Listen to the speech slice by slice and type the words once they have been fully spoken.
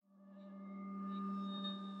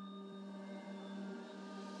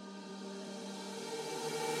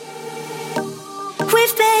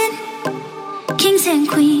kings and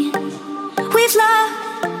queens. We've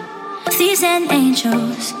loved thieves and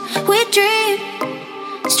angels. We dream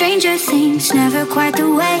stranger things, never quite the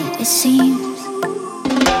way it seems.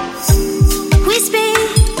 We speed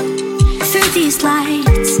through these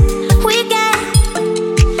lights. We get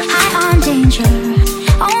high on danger,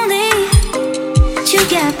 only to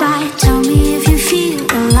get by. Tell me if you feel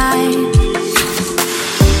alive.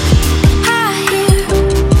 I hear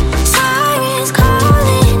sirens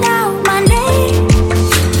calling out my name,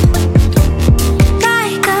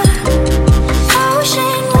 like a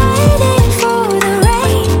ocean waiting for the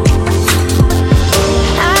rain.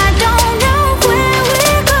 I don't know where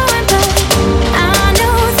we're going, but I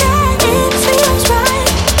know that it feels right.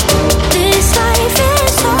 This life is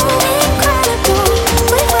so incredible.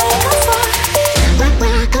 We wake up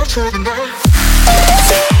for the night.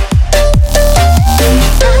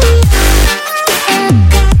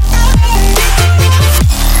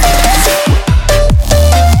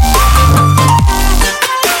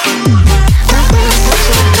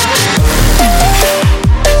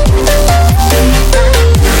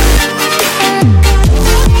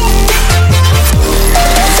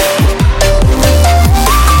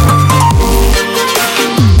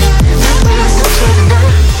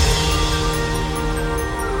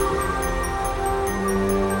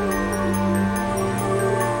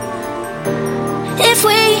 If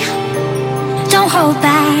we don't hold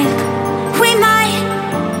back, we might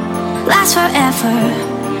last forever,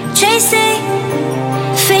 chasing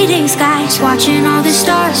fading skies, watching all the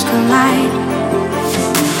stars collide.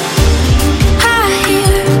 I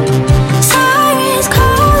hear sirens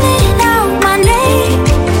calling out my name,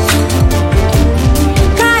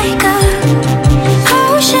 like a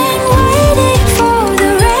ocean waiting for the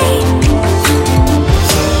rain.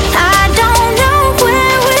 I don't know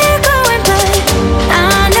where we're going, but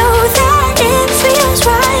I know that it feels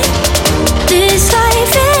right. This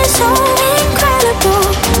life is so incredible.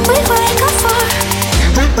 We wake up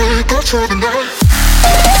for the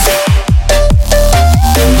night.